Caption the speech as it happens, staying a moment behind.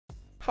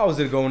How's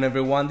it going,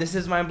 everyone? This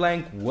is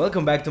MindBlank,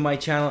 welcome back to my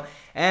channel,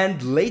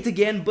 and late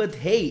again, but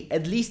hey,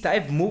 at least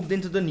I've moved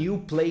into the new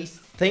place,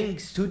 thing,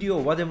 studio,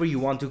 whatever you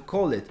want to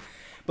call it.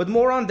 But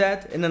more on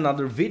that in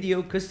another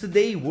video, cause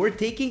today we're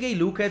taking a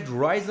look at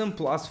Ryzen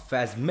plus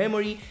fast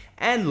memory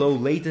and low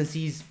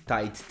latencies,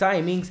 tight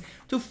timings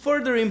to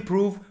further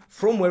improve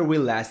from where we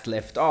last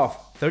left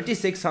off,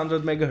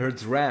 3600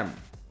 MHz RAM.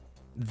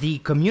 The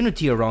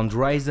community around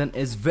Ryzen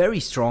is very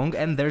strong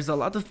and there's a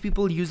lot of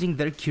people using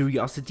their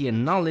curiosity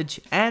and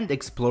knowledge and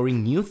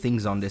exploring new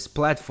things on this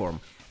platform.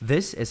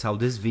 This is how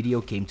this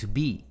video came to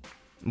be.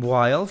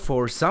 While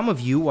for some of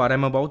you what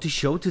I'm about to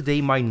show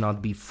today might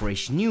not be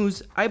fresh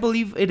news, I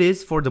believe it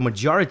is for the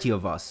majority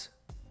of us.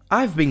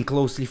 I've been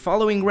closely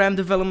following RAM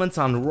developments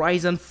on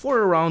Ryzen for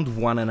around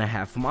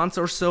 1.5 months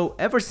or so,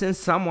 ever since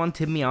someone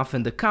tipped me off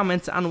in the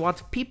comments on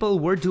what people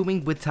were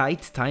doing with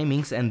tight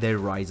timings and their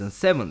Ryzen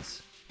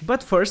 7s.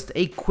 But first,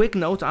 a quick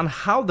note on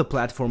how the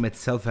platform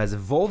itself has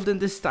evolved in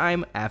this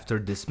time after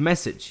this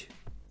message.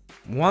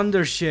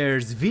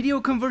 Wondershare's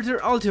Video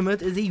Converter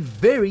Ultimate is a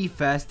very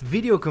fast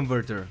video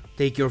converter.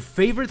 Take your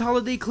favorite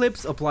holiday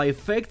clips, apply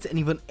effects and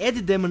even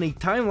edit them in a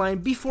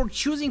timeline before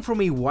choosing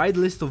from a wide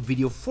list of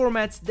video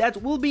formats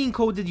that will be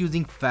encoded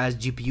using fast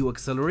GPU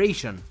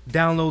acceleration.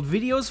 Download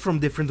videos from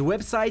different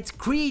websites,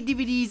 create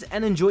DVDs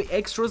and enjoy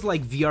extras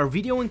like VR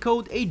video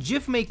encode, a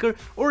GIF maker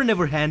or an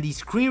ever-handy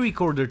screen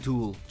recorder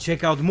tool.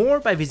 Check out more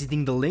by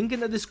visiting the link in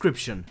the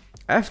description.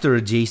 After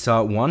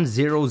JSA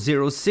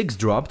 1006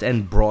 dropped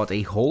and brought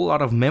a whole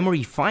lot of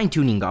memory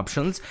fine-tuning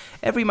options,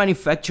 every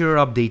manufacturer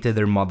updated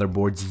their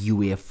motherboard's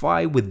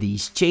UEFI with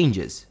these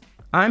changes.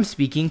 I'm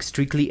speaking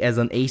strictly as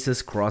an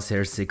Asus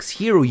Crosshair 6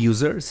 Hero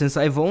user since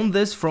I've owned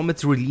this from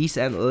its release,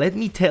 and let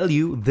me tell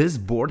you, this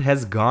board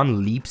has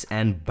gone leaps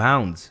and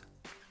bounds.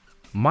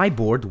 My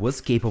board was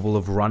capable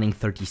of running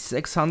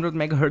 3600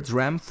 MHz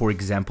RAM, for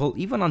example,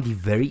 even on the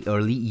very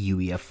early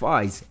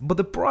UEFIs, but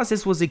the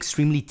process was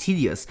extremely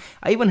tedious.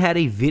 I even had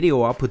a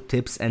video up with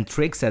tips and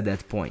tricks at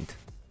that point.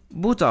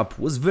 Boot up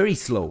was very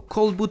slow,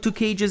 cold boot to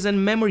cages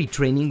and memory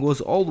training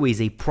was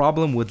always a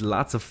problem with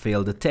lots of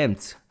failed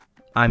attempts.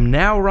 I'm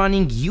now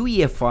running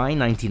UEFI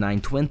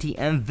 9920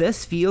 and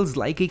this feels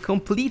like a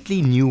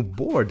completely new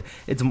board.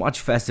 It's much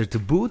faster to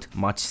boot,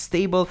 much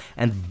stable,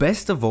 and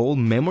best of all,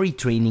 memory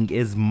training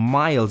is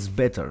miles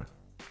better.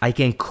 I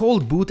can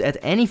cold boot at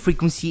any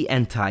frequency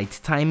and tight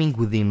timing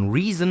within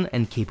reason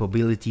and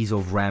capabilities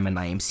of RAM and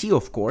IMC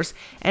of course,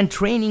 and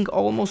training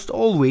almost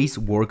always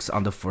works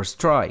on the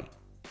first try.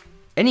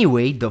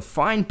 Anyway, the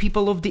fine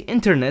people of the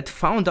internet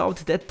found out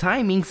that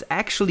timings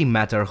actually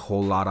matter a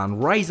whole lot on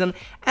Ryzen,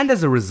 and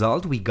as a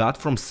result we got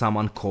from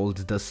someone called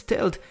the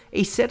Stealth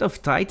a set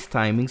of tight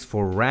timings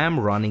for RAM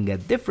running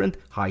at different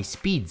high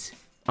speeds.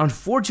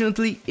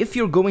 Unfortunately, if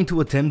you're going to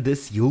attempt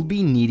this, you'll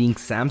be needing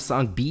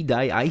Samsung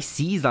B-die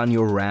ICs on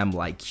your RAM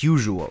like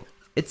usual.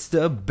 It's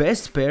the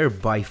best pair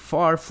by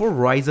far for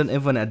Ryzen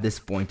even at this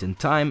point in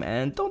time,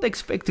 and don't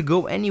expect to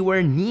go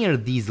anywhere near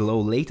these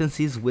low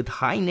latencies with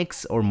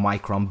Hynix or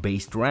Micron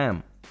based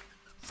RAM.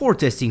 For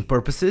testing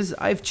purposes,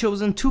 I've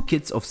chosen two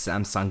kits of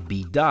Samsung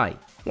B-die.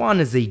 One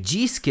is a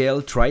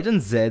G-Scale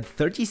Trident Z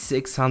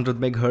 3600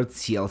 MHz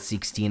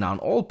CL16 on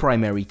all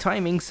primary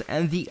timings,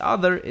 and the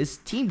other is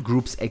Team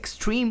Group's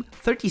Extreme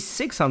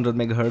 3600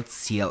 MHz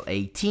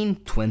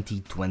CL18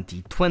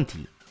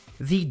 20-20-20.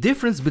 The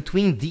difference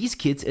between these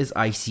kits is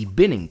IC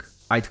binning.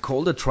 I'd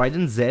call the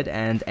Trident Z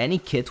and any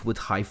kit with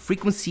high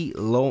frequency,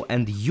 low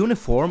and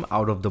uniform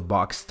out of the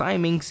box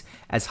timings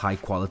as high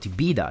quality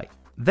B-die.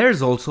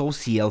 There's also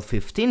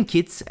CL15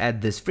 kits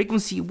at this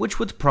frequency which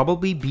would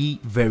probably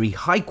be very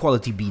high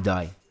quality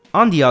B-die.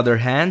 On the other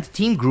hand,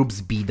 Team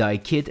Group's B-die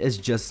kit is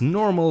just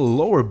normal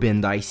lower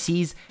binned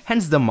ICs,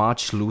 hence the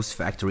much loose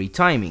factory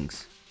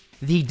timings.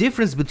 The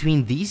difference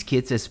between these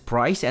kits is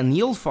price, and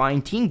you'll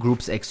find Team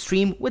Group's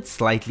Extreme with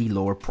slightly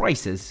lower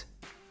prices.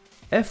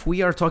 If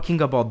we are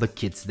talking about the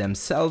kits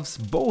themselves,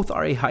 both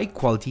are a high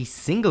quality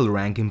single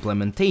rank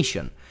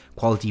implementation,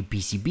 quality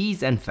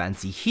PCBs and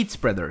fancy heat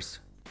spreaders.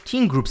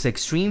 Team Group's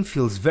Extreme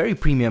feels very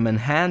premium in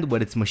hand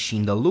with its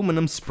machined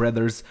aluminum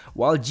spreaders,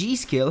 while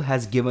G-Scale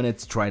has given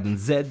its Trident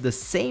Z the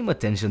same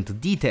attention to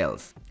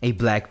details, a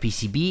black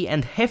PCB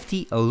and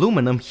hefty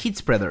aluminum heat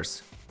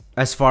spreaders.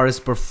 As far as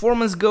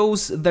performance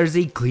goes, there's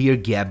a clear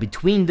gap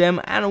between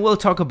them, and we'll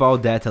talk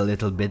about that a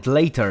little bit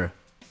later.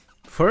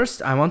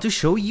 First, I want to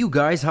show you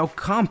guys how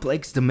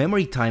complex the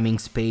memory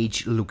timings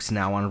page looks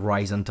now on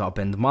Ryzen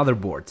top-end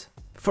motherboards.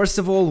 First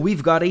of all,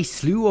 we've got a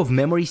slew of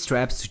memory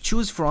straps to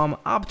choose from,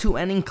 up to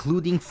and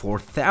including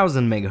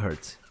 4000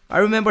 MHz. I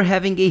remember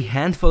having a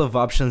handful of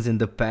options in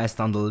the past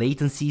on the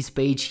latencies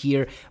page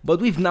here, but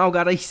we've now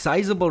got a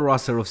sizable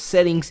roster of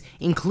settings,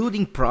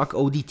 including proc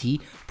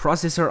ODT,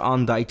 processor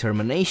on-die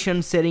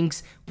termination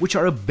settings, which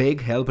are a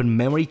big help in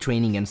memory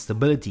training and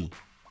stability.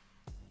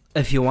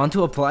 If you want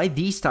to apply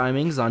these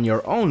timings on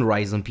your own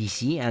Ryzen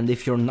PC, and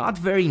if you're not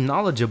very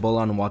knowledgeable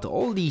on what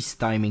all these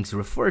timings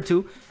refer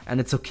to, and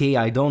it's okay,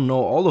 I don't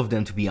know all of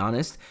them to be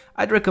honest,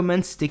 I'd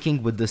recommend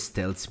sticking with the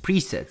Stealth's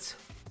presets.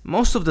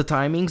 Most of the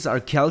timings are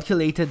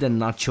calculated and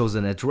not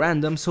chosen at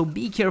random, so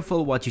be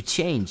careful what you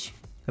change.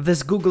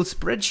 This Google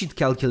spreadsheet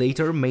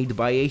calculator, made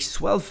by a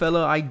swell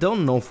fella I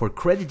don't know for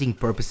crediting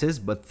purposes,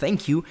 but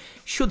thank you,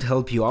 should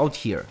help you out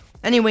here.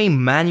 Anyway,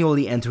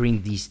 manually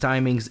entering these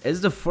timings is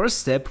the first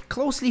step,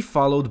 closely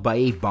followed by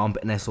a bump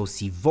in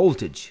SoC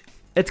voltage.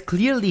 It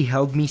clearly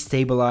helped me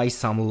stabilize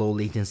some low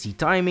latency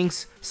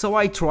timings, so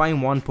I tried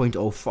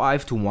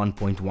 1.05 to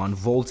 1.1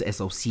 volts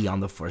SoC on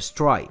the first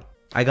try.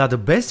 I got the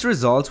best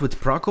results with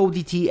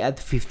ProcODT at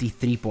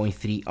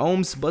 53.3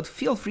 ohms, but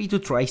feel free to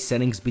try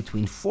settings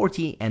between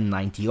 40 and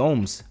 90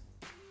 ohms.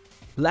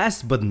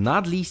 Last but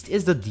not least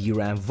is the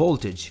Dram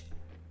Voltage.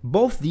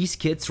 Both these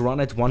kits run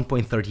at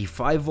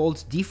 1.35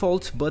 volts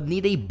default, but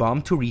need a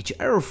bump to reach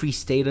error-free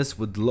status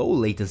with low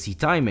latency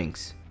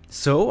timings.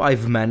 So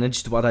I've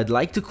managed what I'd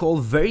like to call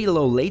very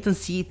low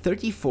latency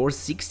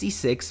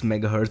 3466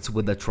 MHz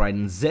with the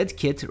Trident Z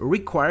kit,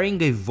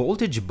 requiring a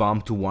voltage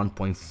bump to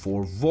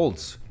 1.4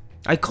 volts.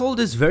 I call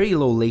this very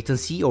low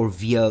latency, or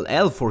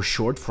VLL for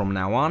short, from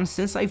now on,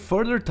 since I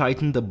further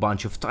tightened a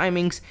bunch of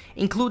timings,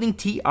 including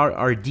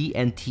TRRD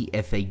and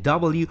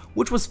TFAW,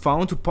 which was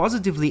found to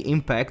positively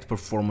impact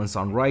performance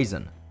on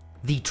Ryzen.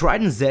 The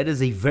Trident Z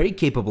is a very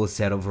capable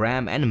set of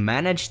RAM and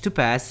managed to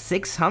pass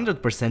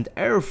 600%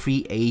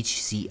 error-free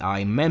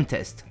HCI MEM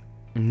test.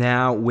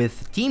 Now,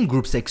 with Team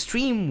Groups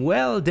Extreme,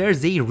 well,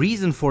 there's a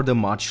reason for the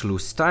much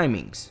loose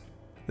timings.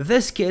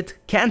 This kit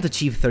can't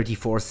achieve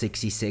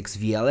 3466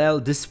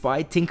 VLL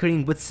despite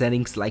tinkering with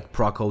settings like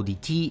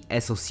ProcODT,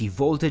 SoC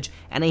voltage,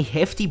 and a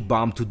hefty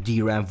bump to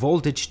DRAM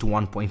voltage to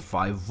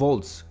 1.5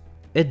 volts.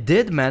 It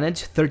did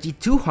manage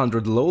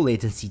 3200 low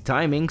latency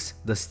timings,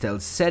 the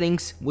stealth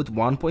settings, with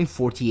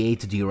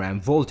 1.48 DRAM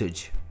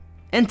voltage.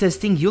 In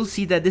testing, you'll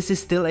see that this is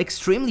still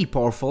extremely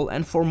powerful,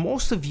 and for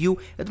most of you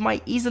it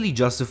might easily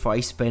justify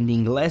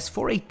spending less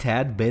for a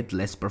tad bit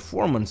less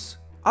performance.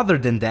 Other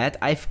than that,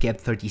 I've kept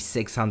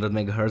 3600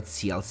 MHz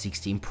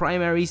CL16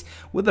 primaries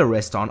with the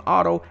rest on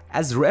auto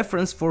as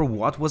reference for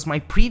what was my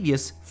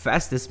previous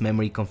fastest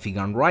memory config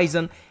on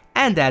Ryzen,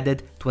 and added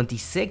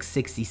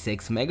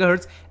 2666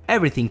 MHz,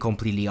 everything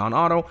completely on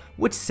auto,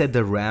 which set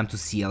the RAM to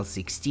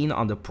CL16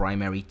 on the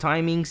primary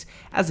timings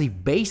as a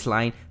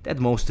baseline that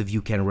most of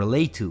you can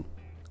relate to.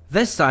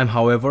 This time,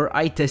 however,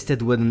 I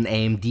tested with an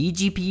AMD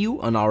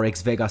GPU, an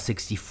RX Vega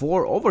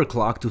 64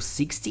 overclocked to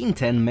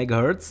 1610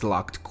 MHz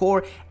locked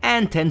core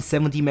and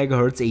 1070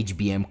 MHz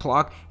HBM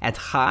clock at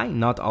high,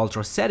 not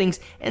ultra settings,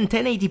 and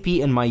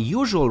 1080p in my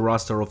usual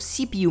roster of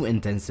CPU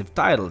intensive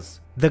titles.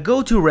 The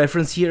go-to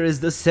reference here is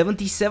the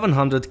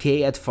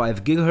 7700K at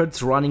 5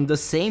 GHz running the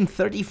same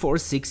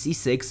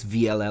 3466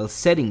 VLL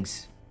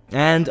settings.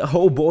 And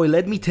oh boy,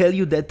 let me tell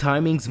you that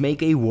timings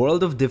make a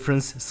world of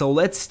difference, so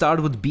let's start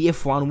with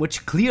BF1,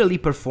 which clearly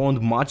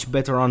performed much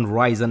better on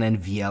Ryzen and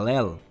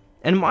VLL.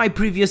 In my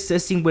previous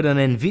testing with an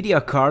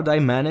Nvidia card, I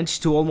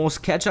managed to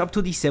almost catch up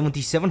to the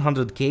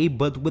 7700K,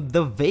 but with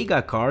the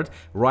Vega card,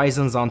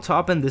 Ryzen's on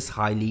top in this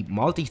highly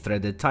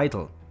multi-threaded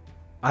title.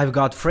 I've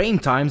got frame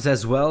times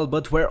as well,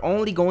 but we're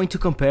only going to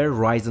compare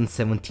Ryzen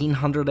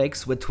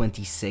 1700X with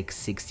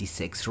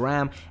 2666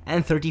 RAM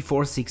and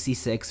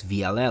 3466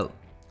 VLL.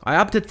 I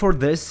opted for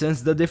this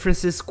since the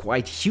difference is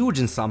quite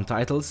huge in some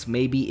titles,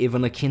 maybe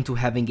even akin to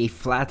having a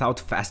flat-out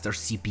faster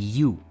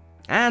CPU.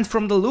 And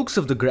from the looks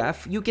of the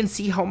graph, you can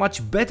see how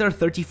much better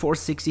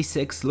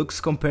 3466 looks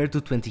compared to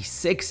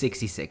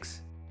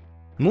 2666.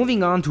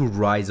 Moving on to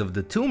Rise of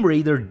the Tomb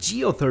Raider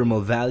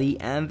Geothermal Valley,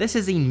 and this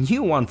is a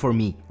new one for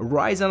me,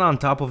 Ryzen on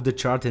top of the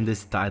chart in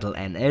this title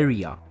and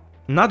area.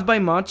 Not by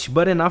much,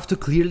 but enough to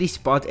clearly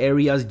spot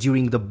areas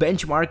during the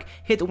benchmark,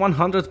 hit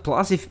 100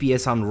 plus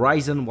FPS on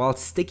Ryzen while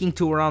sticking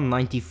to around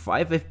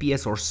 95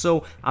 FPS or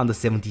so on the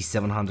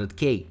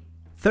 7700K.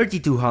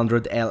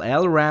 3200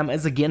 LL RAM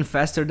is again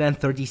faster than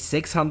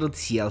 3600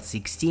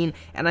 CL16,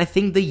 and I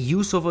think the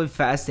use of a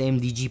fast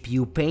AMD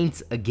GPU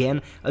paints,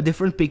 again, a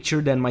different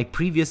picture than my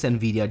previous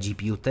Nvidia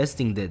GPU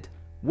testing did.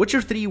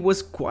 Witcher 3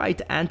 was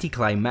quite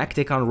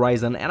anticlimactic on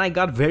Ryzen, and I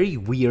got very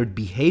weird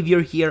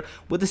behavior here,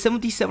 with the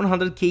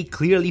 7700K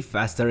clearly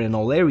faster in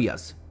all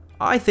areas.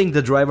 I think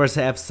the drivers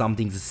have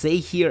something to say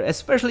here,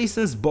 especially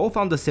since both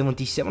on the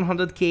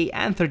 7700K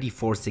and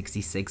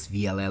 3466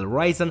 VLL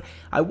Ryzen,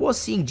 I was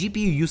seeing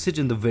GPU usage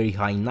in the very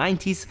high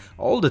 90s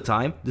all the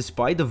time,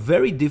 despite the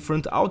very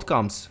different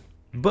outcomes.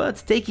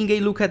 But taking a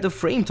look at the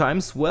frame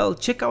times, well,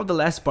 check out the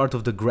last part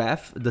of the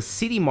graph, the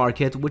city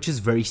market, which is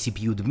very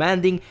CPU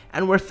demanding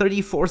and where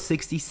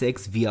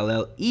 3466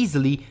 VLL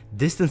easily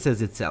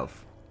distances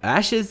itself.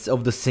 Ashes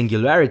of the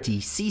Singularity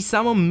see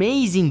some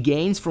amazing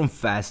gains from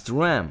fast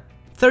RAM.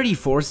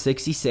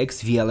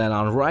 3466 VLL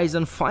on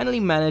Ryzen finally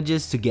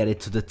manages to get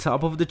it to the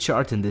top of the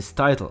chart in this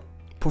title.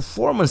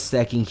 Performance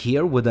stacking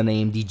here with an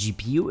AMD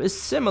GPU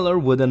is similar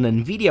with an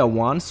Nvidia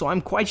one, so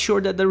I'm quite sure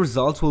that the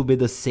results will be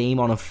the same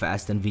on a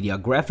fast Nvidia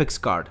graphics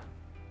card.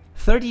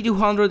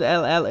 3200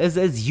 LL is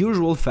as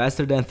usual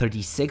faster than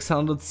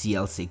 3600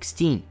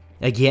 CL16.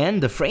 Again,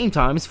 the frame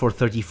times for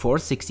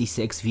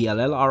 3466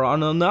 VLL are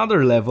on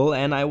another level,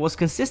 and I was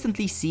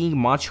consistently seeing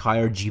much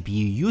higher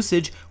GPU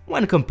usage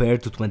when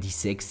compared to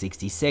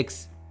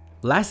 2666.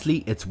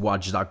 Lastly, it's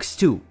Watch Dogs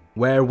 2,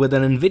 where with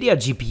an Nvidia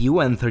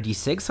GPU and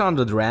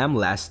 3600 RAM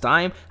last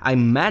time, I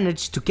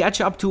managed to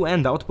catch up to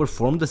and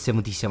outperform the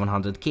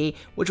 7700K,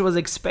 which was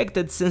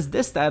expected since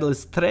this title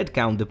is thread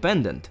count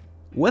dependent.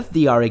 With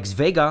the RX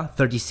Vega,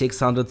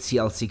 3600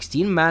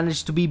 CL16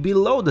 managed to be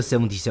below the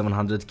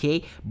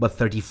 7700K, but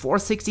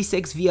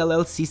 3466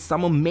 VLL sees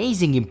some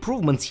amazing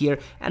improvements here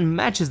and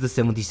matches the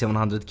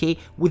 7700K,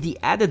 with the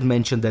added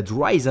mention that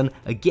Ryzen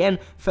again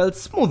felt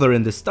smoother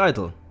in this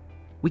title.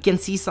 We can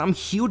see some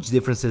huge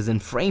differences in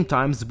frame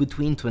times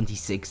between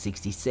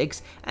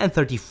 2666 and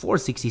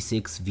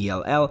 3466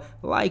 VLL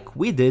like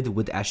we did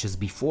with Ashes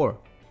before.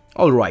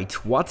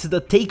 Alright, what's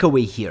the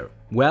takeaway here?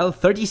 Well,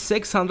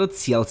 3600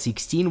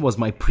 CL16 was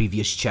my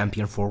previous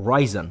champion for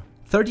Ryzen.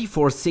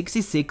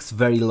 3466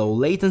 very low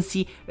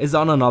latency is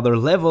on another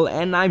level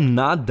and I'm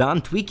not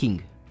done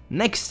tweaking.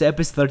 Next step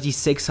is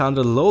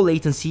 3600 low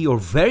latency or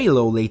very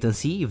low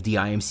latency if the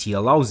IMC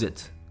allows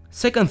it.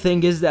 Second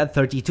thing is that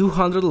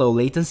 3200 low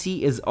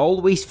latency is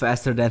always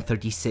faster than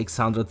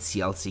 3600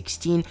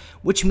 CL16,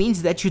 which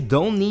means that you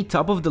don't need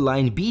top of the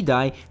line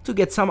B-die to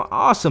get some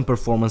awesome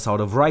performance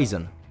out of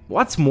Ryzen.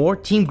 What's more,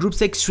 Team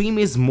Group's Extreme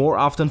is more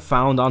often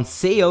found on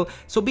sale,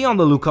 so be on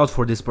the lookout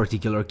for this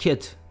particular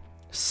kit.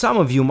 Some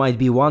of you might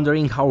be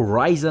wondering how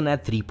Ryzen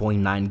at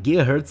 3.9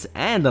 GHz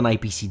and an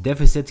IPC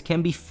deficit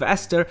can be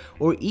faster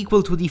or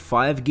equal to the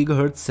 5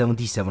 GHz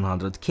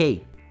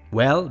 7700K.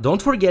 Well,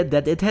 don't forget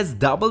that it has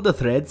double the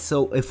threads,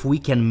 so if we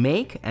can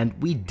make, and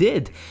we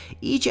did,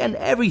 each and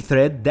every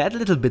thread that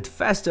little bit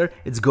faster,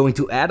 it's going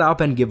to add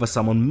up and give us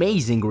some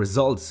amazing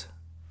results.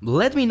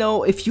 Let me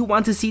know if you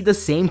want to see the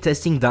same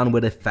testing done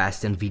with a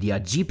fast Nvidia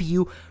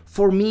GPU.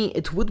 For me,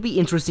 it would be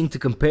interesting to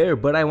compare,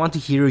 but I want to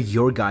hear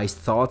your guys'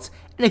 thoughts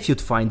and if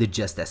you'd find it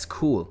just as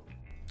cool.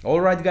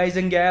 Alright guys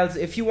and gals,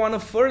 if you want to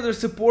further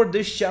support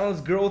this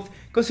channel's growth,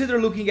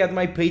 consider looking at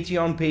my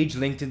Patreon page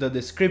linked in the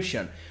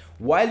description.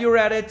 While you're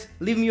at it,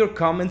 leave me your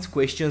comments,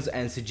 questions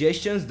and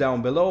suggestions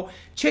down below,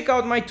 check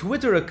out my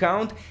Twitter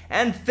account,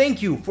 and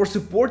thank you for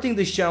supporting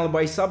this channel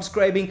by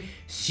subscribing.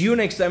 See you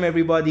next time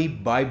everybody,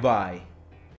 bye bye.